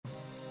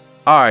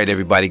All right,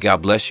 everybody,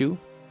 God bless you.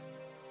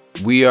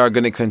 We are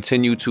going to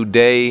continue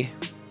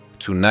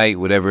tonight,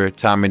 whatever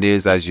time it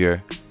is as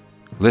you're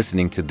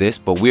listening to this,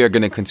 but we are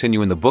going to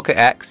continue in the book of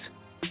Acts.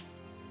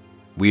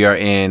 We are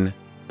in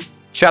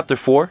chapter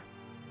 4.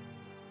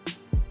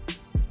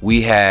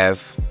 We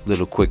have a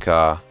little quick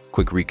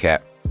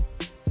recap.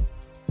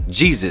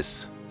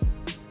 Jesus,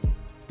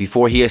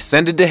 before he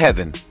ascended to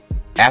heaven,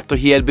 after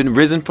he had been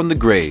risen from the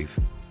grave,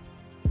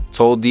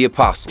 told the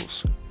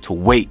apostles to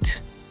wait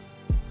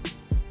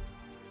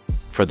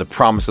for the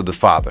promise of the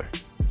Father,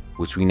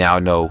 which we now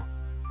know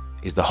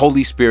is the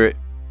Holy Spirit.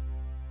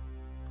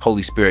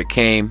 Holy Spirit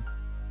came,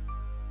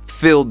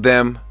 filled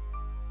them.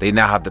 They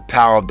now have the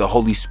power of the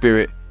Holy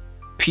Spirit.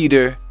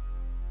 Peter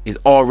is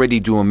already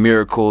doing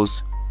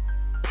miracles,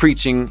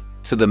 preaching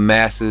to the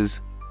masses,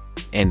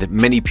 and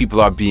many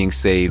people are being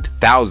saved.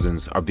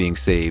 Thousands are being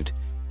saved,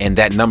 and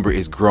that number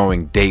is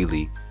growing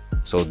daily.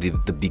 So the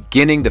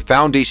beginning, the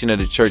foundation of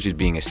the church is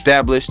being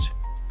established.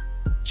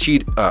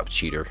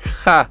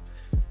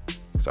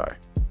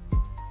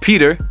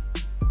 Peter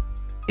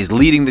is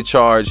leading the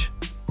charge.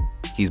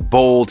 He's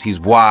bold, he's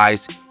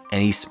wise,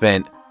 and he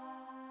spent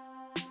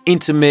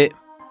intimate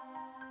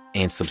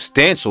and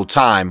substantial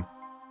time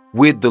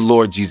with the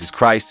Lord Jesus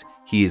Christ.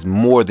 He is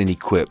more than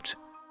equipped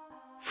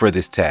for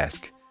this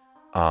task.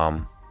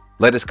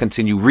 Let us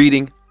continue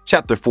reading.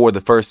 Chapter 4,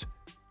 the first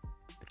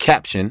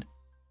caption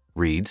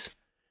reads,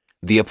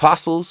 "The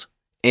Apostles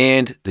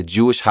and the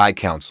Jewish High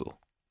Council."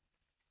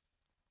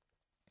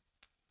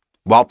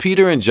 While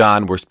Peter and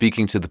John were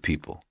speaking to the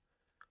people,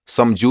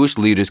 some Jewish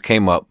leaders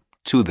came up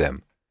to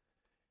them.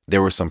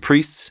 There were some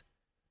priests,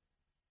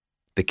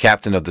 the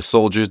captain of the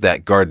soldiers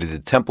that guarded the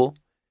temple,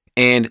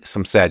 and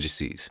some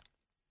Sadducees.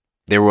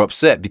 They were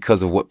upset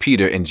because of what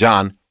Peter and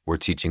John were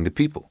teaching the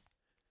people.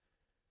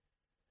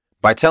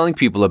 By telling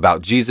people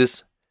about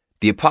Jesus,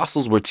 the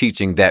apostles were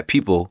teaching that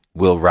people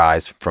will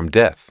rise from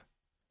death,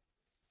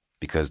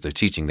 because they're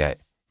teaching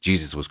that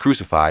Jesus was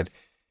crucified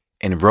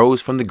and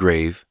rose from the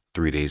grave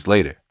 3 days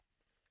later.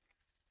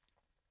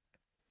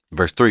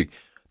 Verse 3,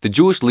 the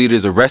Jewish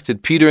leaders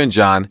arrested Peter and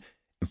John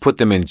and put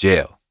them in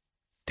jail.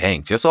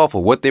 Dang, just off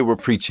of what they were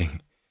preaching,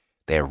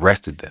 they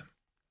arrested them.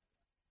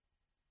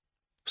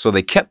 So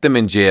they kept them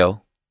in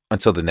jail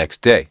until the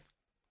next day.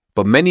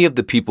 But many of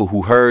the people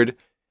who heard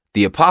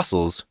the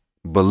apostles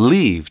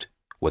believed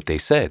what they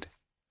said.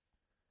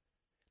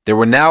 There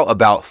were now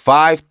about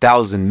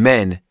 5,000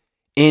 men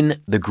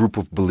in the group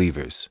of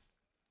believers.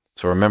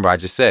 So remember, I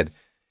just said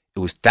it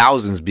was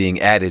thousands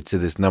being added to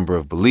this number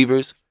of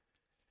believers.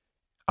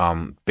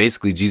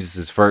 Basically,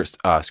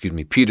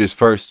 Peter's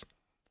first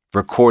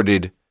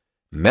recorded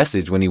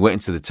message when he went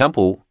into the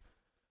temple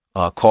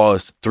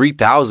caused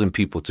 3,000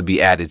 people to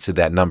be added to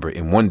that number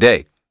in one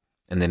day.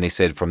 And then they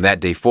said from that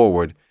day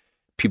forward,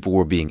 people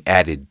were being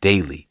added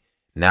daily.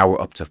 Now we're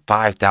up to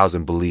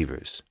 5,000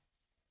 believers.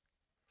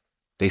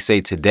 They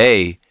say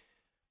today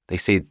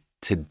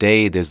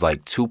there's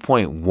like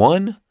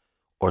 2.1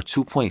 or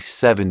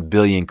 2.7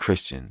 billion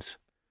Christians,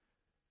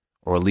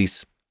 or at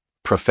least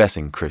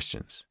professing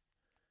Christians.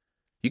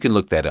 You can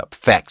look that up.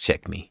 Fact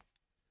check me.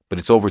 But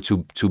it's over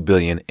 2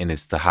 billion, and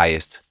it's the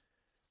highest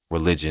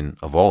religion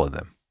of all of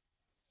them.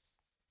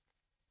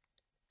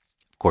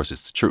 Of course,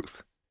 it's the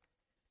truth.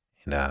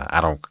 And I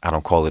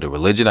don't call it a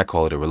religion. I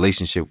call it a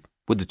relationship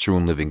with the true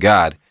and living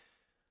God.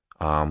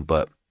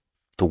 But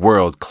the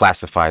world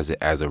classifies it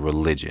as a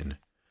religion.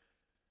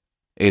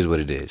 It is what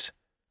it is.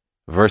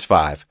 Verse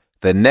 5.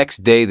 The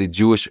next day, the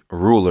Jewish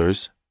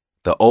rulers,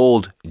 the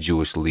old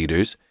Jewish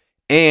leaders,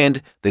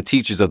 and the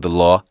teachers of the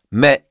law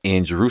met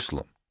in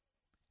Jerusalem.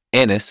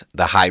 Annas,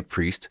 the high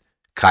priest,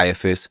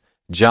 Caiaphas,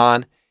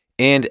 John,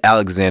 and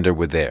Alexander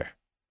were there.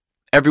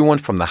 Everyone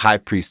from the high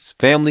priest's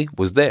family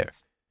was there.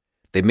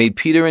 They made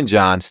Peter and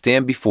John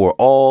stand before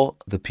all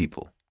the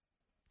people.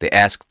 They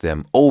asked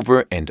them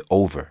over and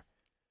over,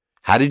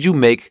 "How did you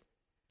make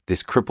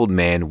this crippled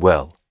man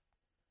well?"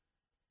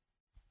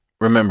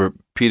 Remember,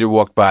 Peter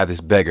walked by this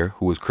beggar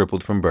who was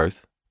crippled from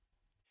birth.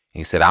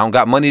 He said, "I don't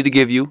got money to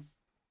give you,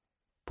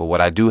 but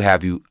what I do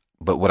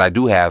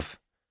have,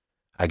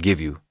 I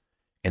give you.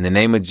 In the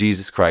name of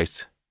Jesus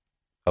Christ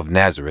of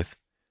Nazareth,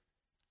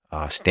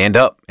 stand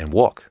up and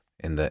walk."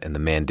 And the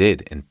man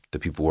did, and the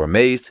people were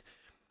amazed.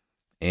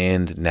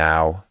 And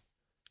now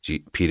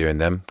Peter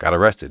and them got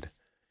arrested,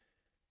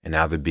 and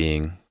now they're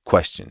being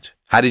questioned.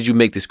 "How did you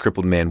make this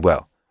crippled man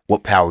well?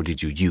 What power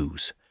did you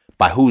use?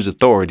 By whose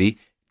authority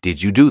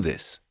did you do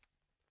this?"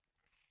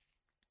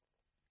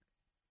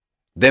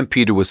 Then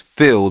Peter was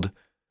filled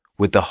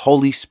with the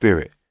Holy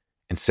Spirit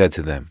and said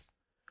to them,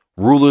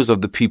 "Rulers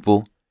of the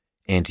people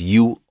and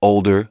you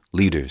older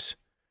leaders,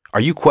 are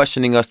you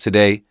questioning us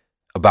today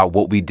about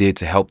what we did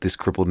to help this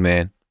crippled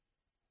man?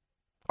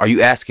 Are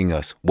you asking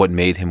us what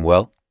made him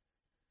well?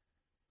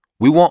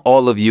 We want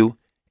all of you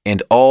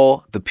and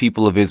all the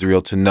people of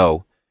Israel to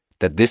know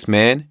that this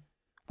man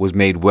was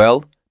made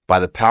well by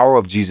the power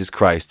of Jesus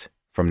Christ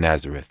from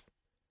Nazareth.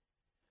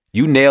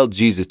 You nailed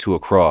Jesus to a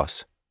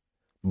cross,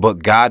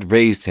 but God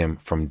raised him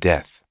from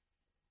death.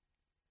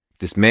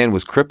 This man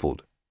was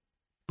crippled,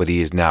 but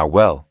he is now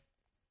well.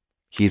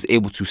 He is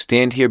able to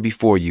stand here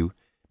before you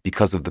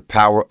because of the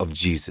power of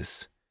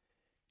Jesus.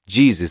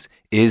 Jesus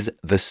is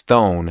the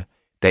stone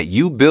that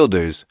you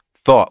builders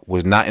thought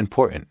was not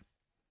important.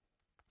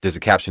 There's a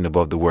caption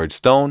above the word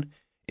stone.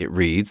 It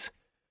reads,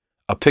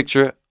 a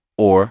picture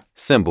or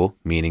symbol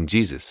meaning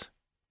Jesus.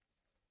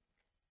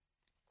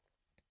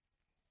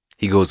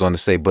 He goes on to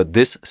say, but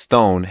this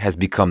stone has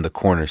become the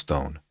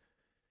cornerstone.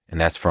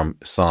 And that's from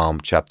Psalm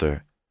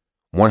chapter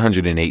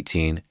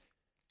 118,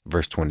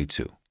 verse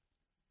 22.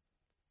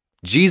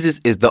 Jesus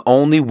is the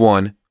only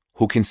one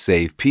who can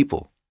save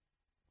people,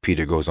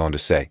 Peter goes on to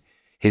say.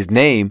 His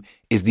name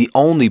is the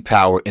only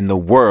power in the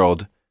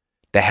world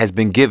that has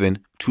been given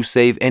to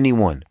save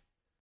anyone.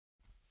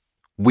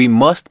 We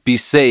must be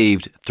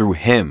saved through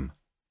him.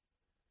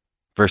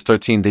 Verse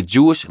 13, the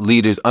Jewish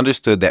leaders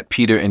understood that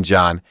Peter and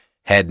John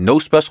had no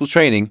special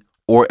training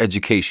or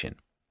education,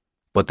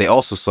 but they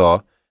also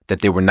saw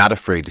that they were not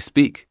afraid to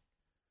speak.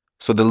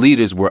 So the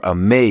leaders were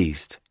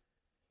amazed.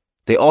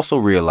 They also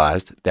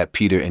realized that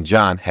Peter and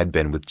John had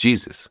been with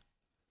Jesus.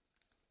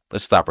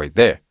 Let's stop right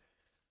there.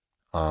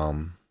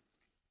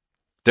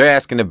 They're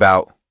asking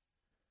about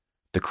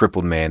the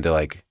crippled man. They're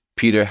like,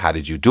 Peter, how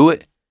did you do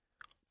it?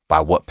 By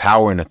what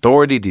power and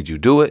authority did you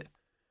do it?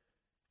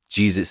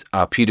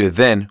 Peter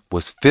then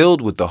was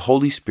filled with the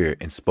Holy Spirit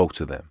and spoke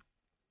to them.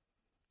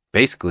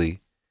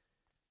 Basically,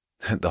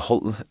 the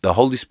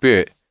Holy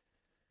Spirit,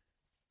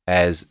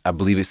 as I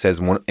believe it says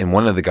in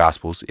one of the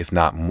Gospels, if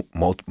not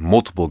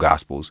multiple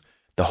Gospels,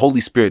 the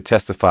Holy Spirit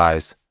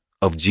testifies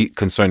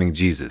concerning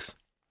Jesus.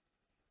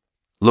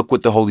 Look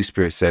what the Holy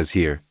Spirit says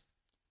here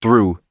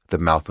through the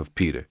mouth of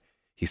Peter.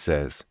 He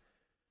says,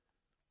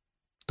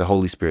 the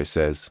Holy Spirit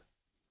says,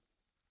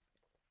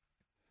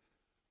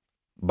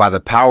 by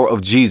the power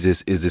of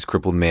Jesus is this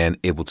crippled man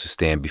able to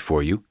stand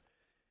before you.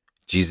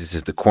 Jesus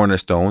is the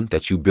cornerstone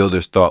that you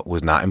builders thought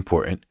was not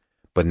important,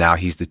 but now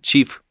he's the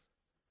chief.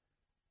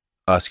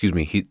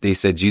 They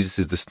said Jesus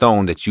is the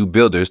stone that you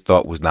builders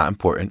thought was not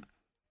important,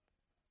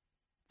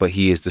 but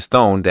he is the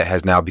stone that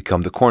has now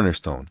become the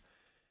cornerstone.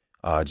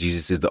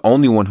 Jesus is the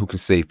only one who can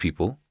save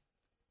people.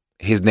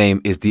 His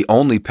name is the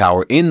only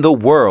power in the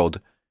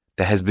world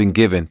that has been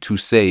given to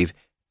save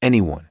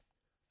anyone.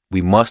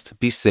 We must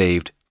be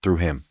saved through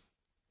him.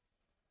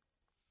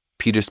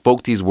 Peter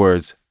spoke these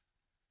words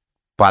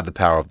by the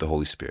power of the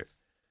Holy Spirit.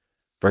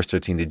 Verse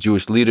 13, the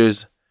Jewish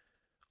leaders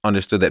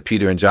understood that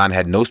Peter and John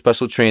had no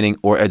special training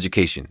or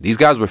education. These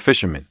guys were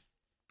fishermen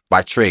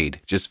by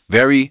trade, just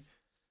very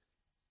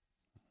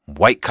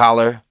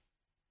white-collar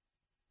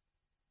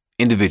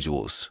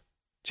individuals,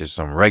 just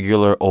some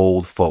regular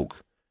old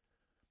folk.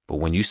 But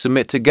when you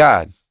submit to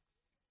God,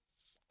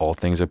 all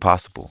things are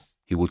possible.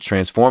 He will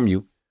transform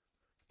you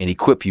and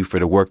equip you for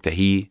the work that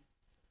he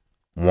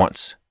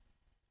wants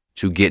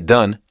to get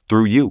done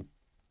through you.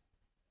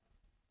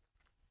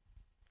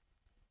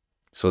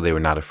 So they were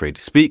not afraid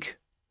to speak,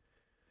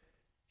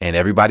 and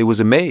everybody was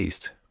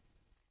amazed.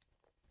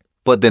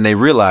 But then they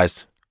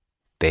realized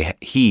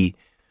Peter,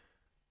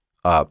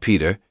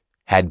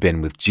 had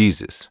been with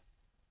Jesus.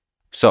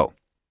 So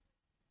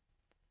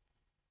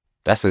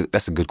that's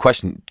a good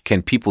question.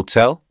 Can people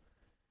tell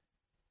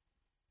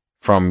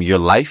from your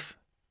life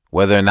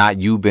whether or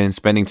not you've been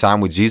spending time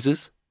with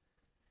Jesus?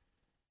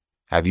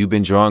 Have you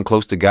been drawing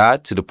close to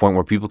God to the point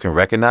where people can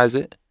recognize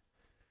it?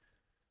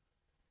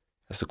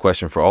 That's a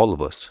question for all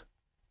of us.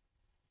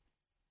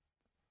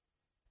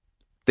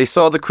 They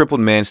saw the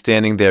crippled man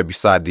standing there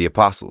beside the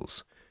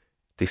apostles.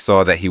 They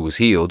saw that he was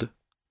healed,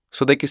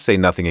 so they could say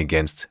nothing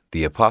against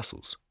the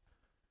apostles.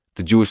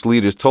 The Jewish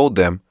leaders told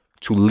them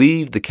to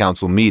leave the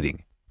council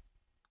meeting.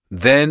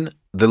 Then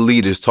the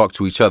leaders talked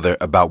to each other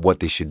about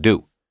what they should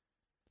do.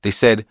 They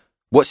said,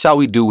 "What shall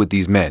we do with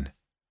these men?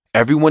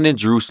 Everyone in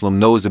Jerusalem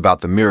knows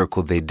about the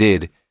miracle they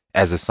did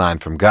as a sign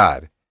from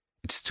God.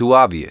 It's too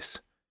obvious.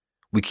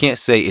 We can't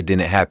say it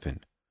didn't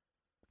happen.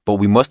 But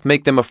we must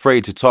make them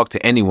afraid to talk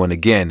to anyone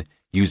again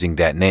using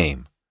that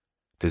name."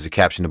 There's a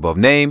caption above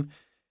name.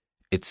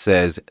 It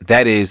says,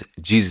 that is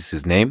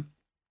Jesus' name.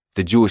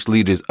 The Jewish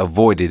leaders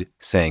avoided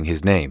saying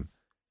his name.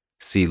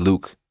 See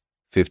Luke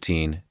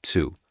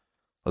 15:2.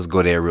 Let's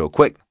go there real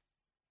quick.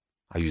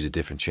 I'll use a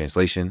different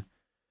translation.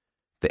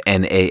 The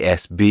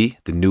NASB,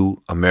 the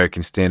New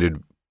American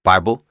Standard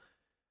Bible.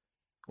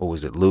 What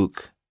was it,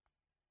 Luke?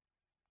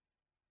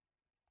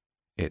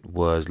 It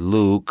was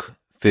Luke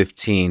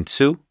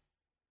 15:2.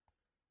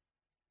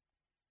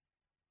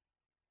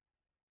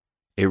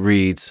 It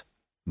reads,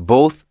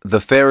 "Both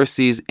the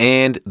Pharisees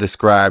and the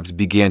scribes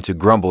began to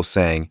grumble,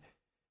 saying,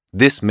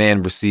 'This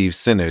man receives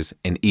sinners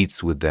and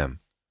eats with them.'"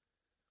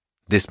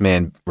 This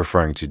man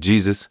referring to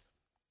Jesus.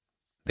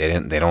 They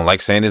don't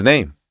like saying his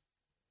name.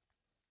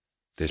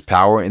 There's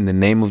power in the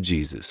name of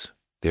Jesus.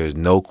 There is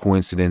no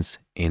coincidence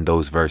in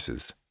those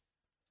verses.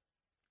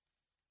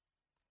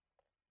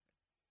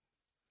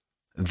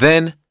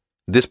 Then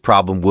this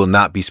problem will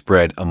not be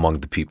spread among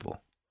the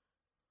people.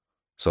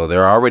 So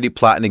they're already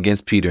plotting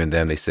against Peter and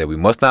them. They said, we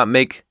must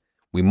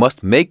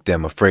make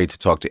them afraid to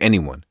talk to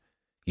anyone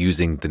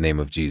using the name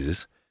of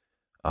Jesus.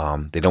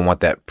 They don't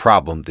want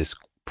this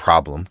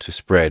problem to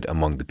spread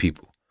among the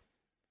people.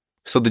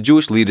 So the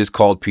Jewish leaders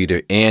called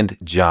Peter and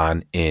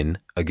John in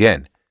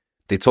again.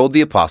 They told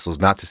the apostles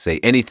not to say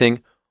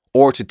anything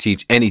or to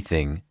teach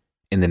anything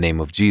in the name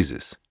of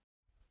Jesus.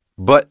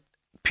 But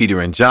Peter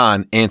and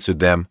John answered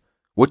them,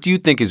 "What do you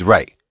think is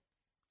right?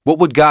 What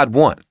would God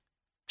want?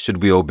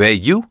 Should we obey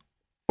you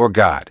or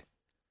God?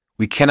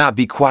 We cannot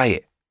be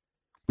quiet.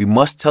 We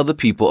must tell the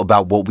people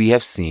about what we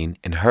have seen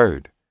and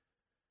heard."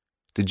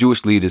 The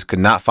Jewish leaders could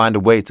not find a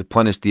way to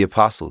punish the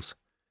apostles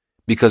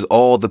because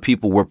all the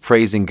people were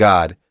praising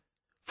God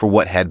for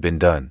what had been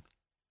done.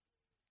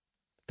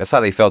 That's how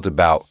they felt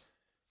about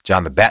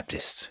John the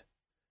Baptist.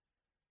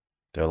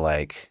 They're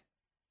like,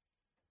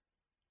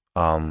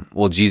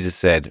 well, Jesus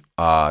said,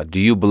 do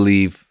you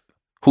believe,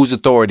 whose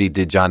authority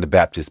did John the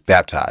Baptist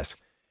baptize?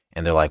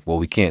 And they're like, well,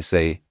 we can't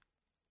say,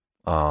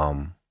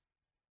 what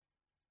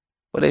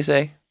they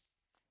say?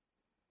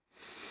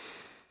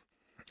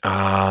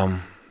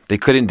 They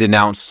couldn't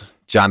denounce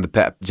John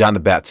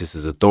the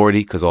Baptist's authority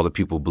because all the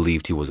people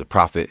believed he was a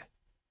prophet.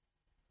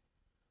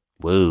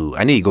 Whoa,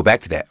 I need to go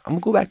back to that. I'm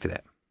going to go back to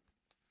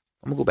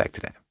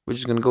that. We're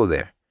just going to go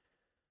there.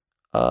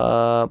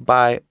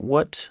 By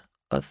what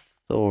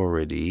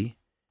authority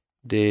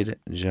did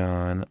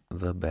John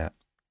the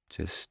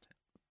Baptist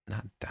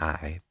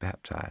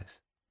baptize?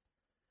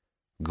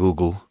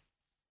 Google.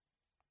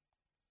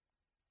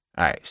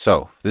 All right,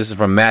 so this is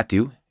from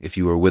Matthew, if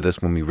you were with us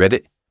when we read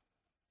it.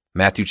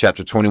 Matthew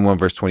chapter 21,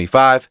 verse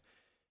 25.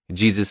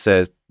 Jesus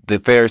says the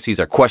Pharisees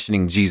are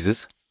questioning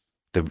Jesus,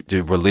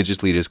 the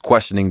religious leaders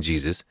questioning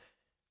Jesus,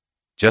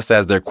 just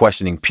as they're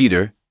questioning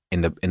Peter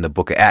in the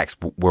book of Acts,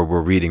 where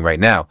we're reading right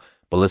now.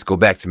 But let's go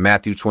back to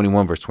Matthew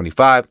 21, verse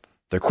 25.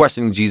 They're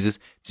questioning Jesus.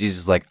 Jesus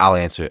is like, I'll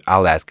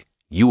ask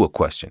you a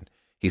question.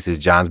 He says,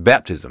 John's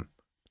baptism.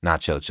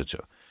 Not chill.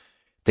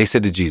 They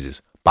said to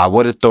Jesus, by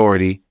what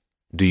authority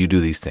do you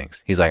do these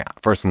things? He's like,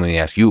 first let me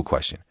ask you a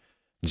question.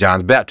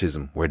 John's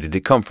baptism, where did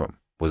it come from?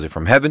 Was it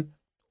from heaven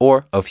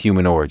or of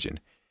human origin?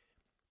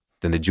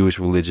 Then the Jewish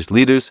religious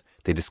leaders,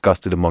 they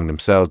discussed it among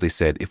themselves. They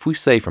said, if we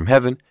say from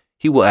heaven,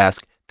 he will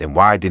ask, then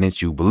why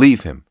didn't you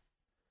believe him?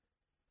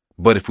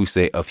 But if we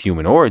say of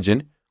human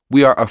origin,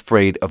 we are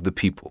afraid of the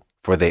people,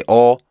 for they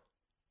all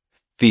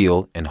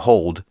feel and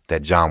hold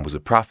that John was a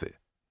prophet.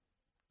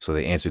 So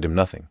they answered him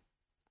nothing.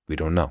 We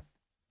don't know.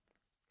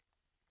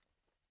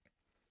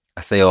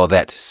 I say all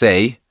that to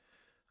say,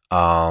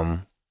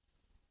 they're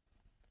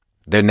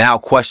now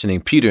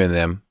questioning Peter and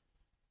them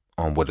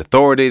on what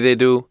authority they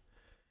do,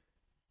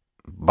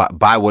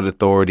 by what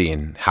authority,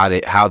 and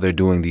how they're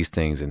doing these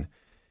things. And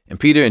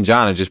Peter and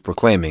John are just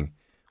proclaiming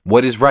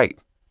what is right.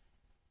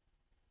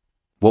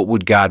 What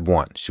would God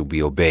want? Should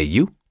we obey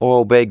you or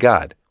obey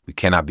God? We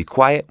cannot be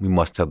quiet. We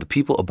must tell the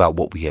people about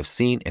what we have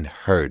seen and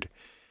heard.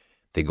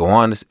 They go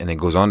on, and it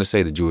goes on to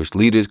say the Jewish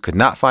leaders could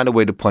not find a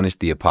way to punish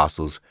the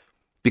apostles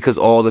because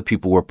all the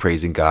people were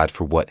praising God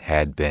for what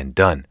had been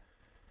done.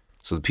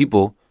 So the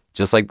people,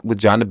 just like with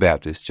John the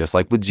Baptist, just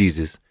like with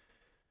Jesus,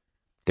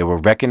 they were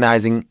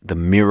recognizing the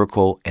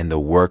miracle and the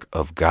work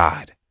of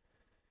God.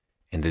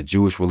 And the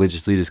Jewish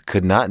religious leaders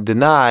could not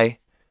deny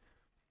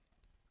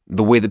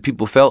the way that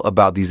people felt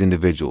about these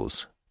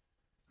individuals.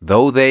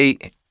 Though they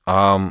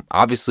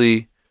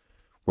obviously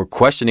were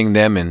questioning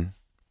them and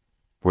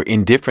were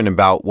indifferent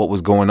about what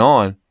was going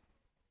on,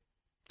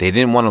 they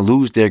didn't want to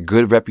lose their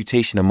good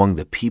reputation among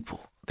the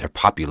people, their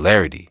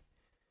popularity.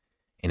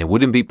 And it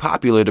wouldn't be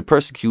popular to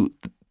persecute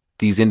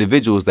these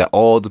individuals that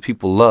all the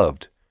people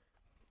loved.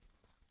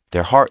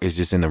 Their heart is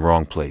just in the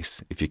wrong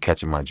place, if you're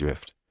catching my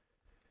drift.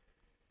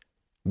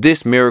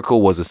 This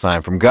miracle was a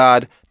sign from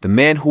God. The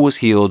man who was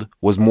healed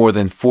was more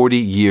than 40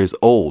 years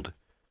old.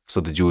 So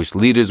the Jewish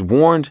leaders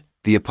warned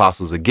the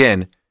apostles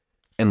again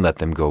and let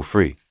them go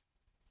free.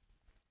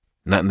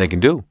 Nothing they can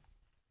do.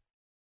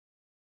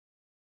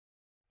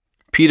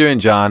 Peter and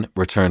John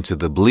returned to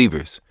the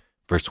believers.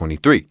 Verse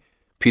 23.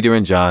 Peter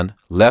and John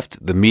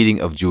left the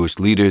meeting of Jewish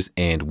leaders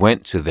and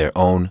went to their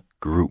own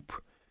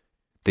group.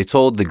 They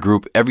told the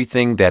group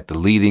everything that the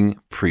leading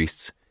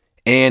priests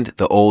and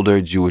the older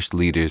Jewish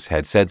leaders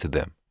had said to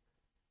them.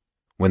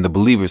 When the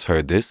believers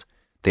heard this,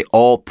 they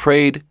all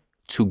prayed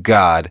to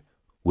God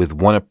with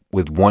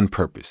one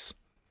purpose.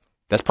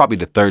 That's probably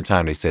the third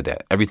time they said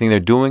that. Everything they're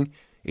doing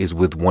is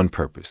with one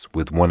purpose,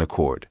 with one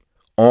accord,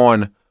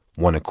 on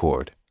one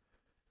accord.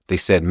 They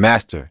said,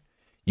 Master,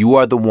 you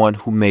are the one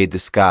who made the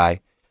sky,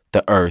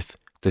 the earth,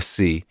 the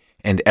sea,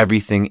 and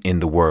everything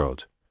in the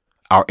world.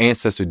 Our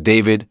ancestor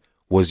David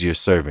was your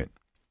servant.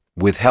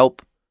 With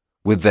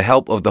the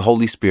help of the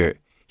Holy Spirit,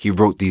 he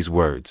wrote these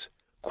words,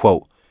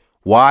 quote,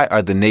 why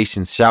are the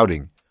nations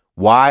shouting?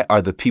 Why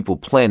are the people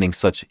planning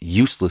such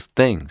useless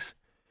things?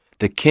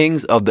 The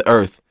kings of the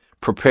earth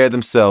prepare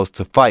themselves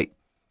to fight,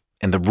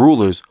 and the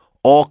rulers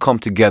all come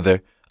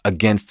together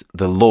against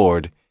the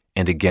Lord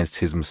and against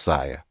his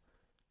Messiah.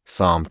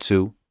 Psalm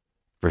 2,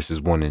 verses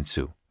 1 and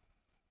 2.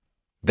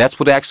 That's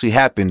what actually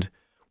happened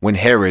when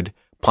Herod,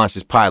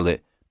 Pontius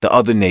Pilate, the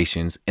other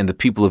nations, and the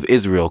people of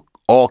Israel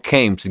all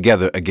came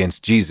together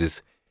against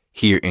Jesus,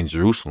 here in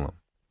Jerusalem.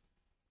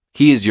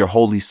 He is your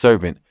holy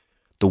servant,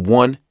 the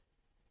one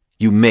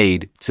you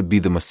made to be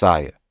the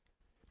Messiah.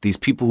 These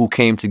people who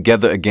came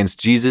together against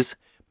Jesus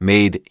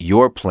made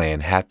your plan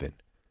happen.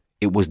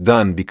 It was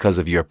done because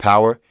of your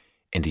power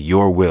and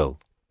your will.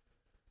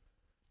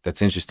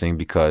 That's interesting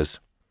because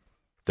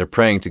they're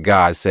praying to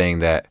God saying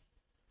that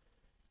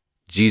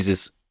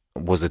Jesus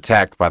was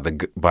attacked by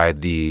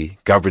the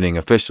governing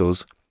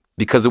officials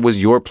because it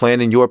was your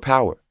plan and your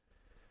power,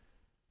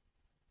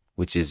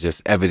 which is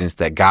just evidence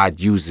that God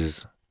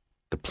uses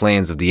the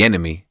plans of the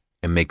enemy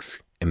and makes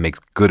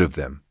good of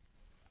them.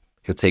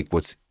 He'll take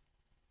what's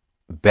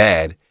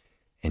bad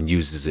and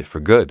uses it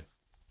for good.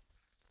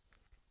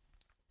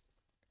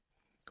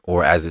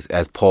 Or as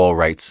Paul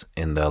writes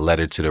in the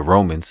letter to the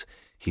Romans,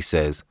 he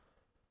says,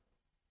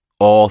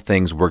 all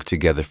things work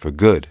together for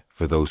good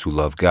for those who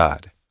love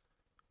God.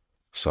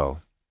 So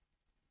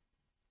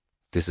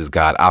this is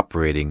God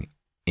operating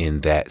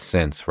in that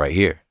sense right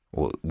here,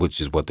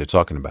 which is what they're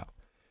talking about.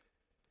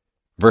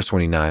 Verse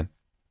 29,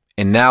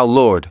 and now,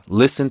 Lord,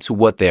 listen to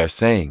what they are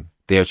saying.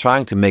 They are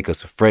trying to make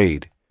us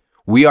afraid.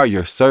 We are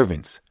your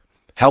servants.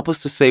 Help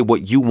us to say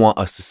what you want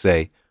us to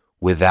say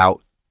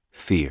without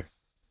fear.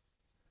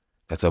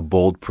 That's a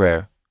bold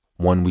prayer,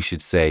 one we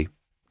should say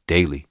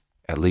daily,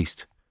 at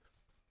least.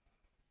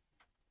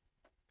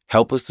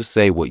 Help us to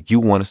say what you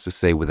want us to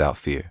say without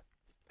fear.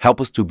 Help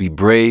us to be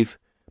brave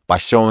by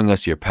showing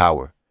us your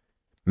power.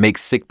 Make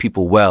sick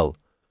people well.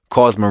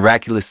 Cause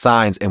miraculous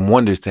signs and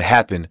wonders to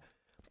happen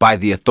by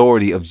the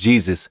authority of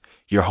Jesus,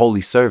 your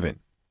holy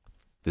servant.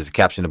 There's a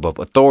caption above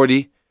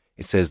authority.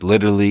 It says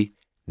literally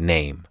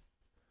name.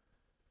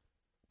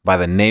 By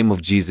the name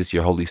of Jesus,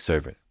 your holy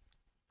servant.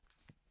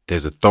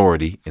 There's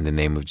authority in the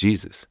name of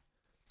Jesus.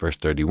 Verse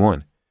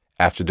 31.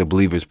 After the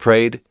believers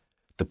prayed,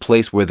 the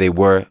place where they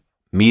were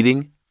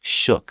meeting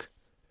shook.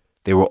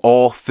 They were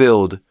all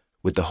filled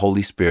with the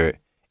Holy Spirit,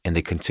 and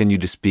they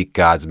continued to speak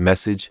God's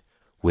message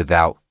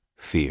without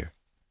fear.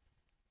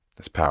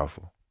 That's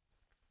powerful.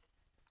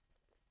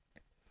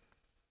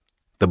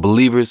 The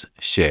believers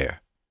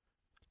share.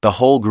 The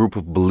whole group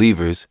of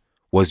believers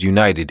was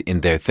united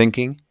in their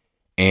thinking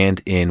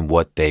and in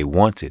what they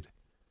wanted.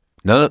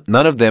 None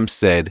of them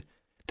said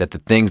that the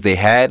things they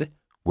had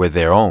were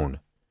their own.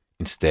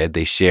 Instead,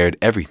 they shared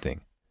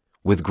everything.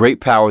 With great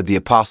power, the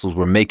apostles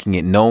were making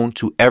it known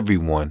to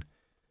everyone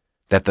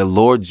that the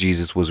Lord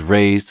Jesus was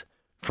raised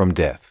from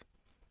death.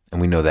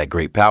 And we know that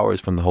great power is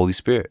from the Holy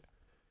Spirit.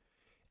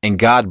 And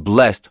God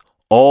blessed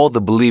all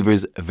the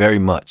believers very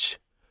much.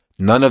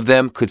 None of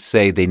them could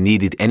say they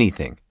needed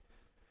anything.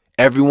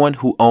 Everyone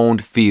who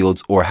owned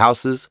fields or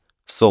houses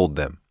sold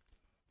them.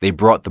 They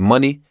brought the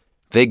money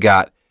they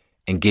got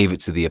and gave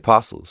it to the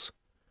apostles.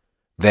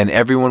 Then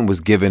everyone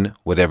was given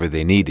whatever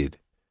they needed.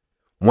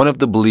 One of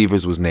the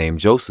believers was named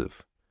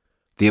Joseph.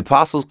 The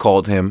apostles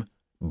called him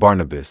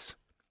Barnabas,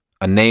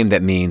 a name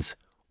that means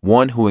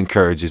one who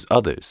encourages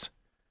others.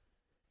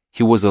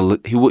 He was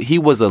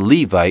a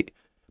Levite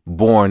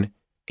born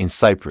in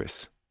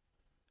Cyprus.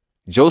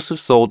 Joseph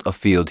sold a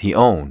field he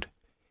owned.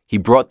 He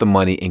brought the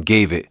money and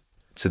gave it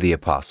to the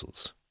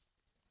apostles.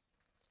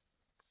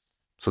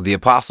 So the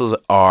apostles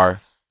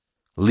are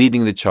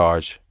leading the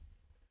charge,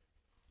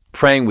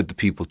 praying with the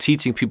people,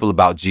 teaching people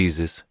about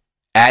Jesus,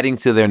 adding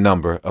to their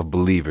number of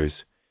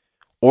believers,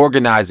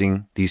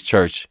 organizing these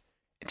church,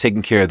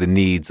 taking care of the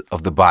needs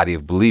of the body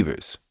of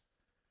believers.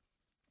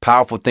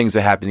 Powerful things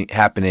are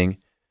happening.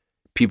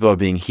 People are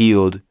being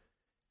healed.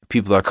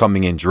 People are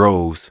coming in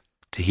droves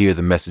to hear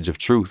the message of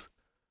truth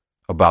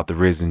about the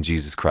risen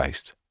Jesus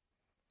Christ.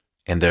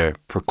 And they're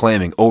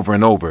proclaiming over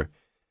and over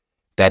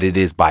that it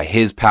is by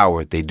his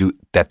power they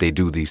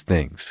do these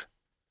things.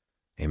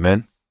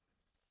 Amen.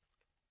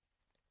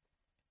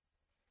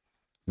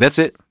 That's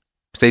it.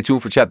 Stay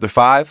tuned for chapter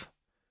 5.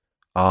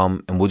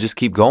 And we'll just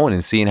keep going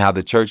and seeing how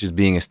the church is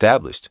being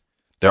established.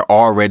 They're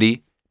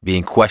already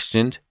being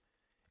questioned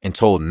and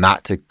told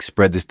not to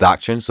spread this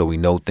doctrine, so we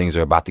know things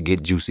are about to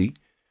get juicy.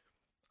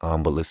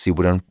 But let's see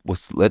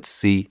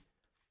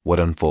what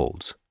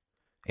unfolds.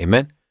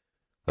 Amen.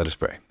 Let us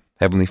pray.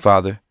 Heavenly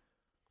Father,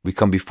 we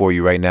come before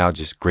you right now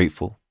just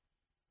grateful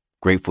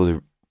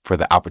for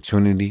the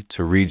opportunity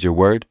to read your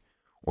word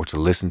or to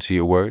listen to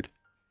your word.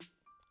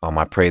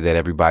 I pray that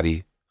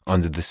everybody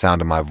under the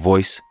sound of my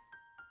voice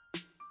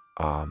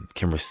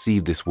can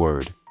receive this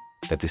word,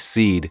 that the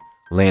seed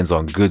lands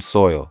on good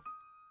soil.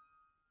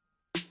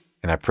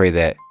 And I pray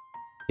that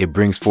it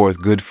brings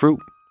forth good fruit,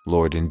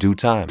 Lord, in due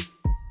time,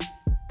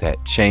 that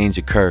change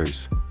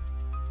occurs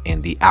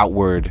and the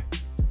outward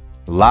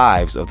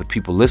lives of the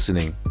people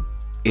listening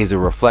is a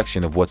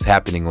reflection of what's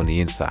happening on the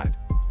inside,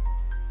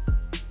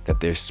 that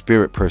their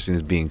spirit person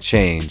is being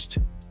changed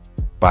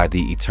by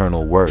the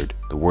eternal word,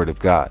 the word of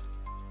God.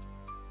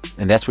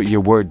 And that's what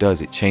your word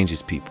does. It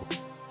changes people.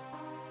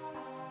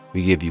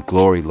 We give you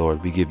glory,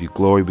 Lord. We give you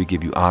glory. We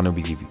give you honor.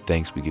 We give you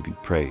thanks. We give you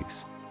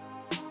praise.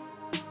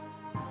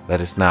 Let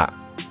us not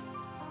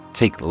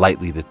take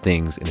lightly the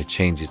things and the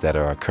changes that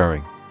are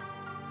occurring.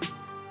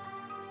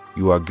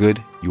 You are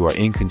good. You are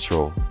in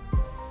control.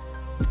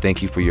 We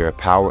thank you for your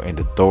power and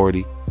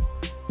authority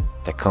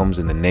that comes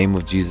in the name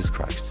of Jesus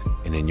Christ.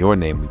 And in your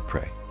name we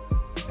pray.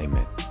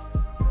 Amen.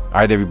 All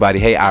right, everybody.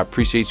 Hey, I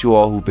appreciate you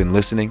all who've been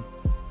listening.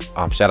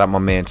 Shout out my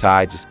man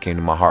Ty. Just came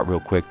to my heart real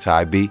quick.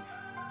 Ty B.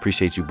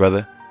 Appreciate you,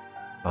 brother.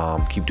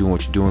 Keep doing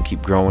what you're doing.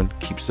 Keep growing.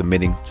 Keep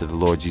submitting to the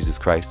Lord Jesus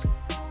Christ.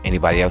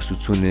 Anybody else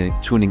who's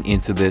tuning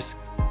into this,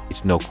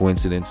 it's no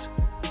coincidence.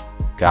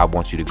 God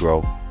wants you to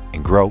grow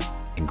and grow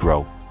and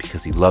grow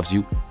because he loves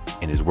you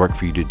and there's work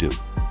for you to do.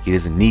 He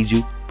doesn't need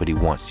you, but he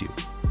wants you.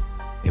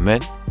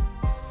 Amen.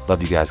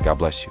 Love you guys. God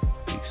bless you.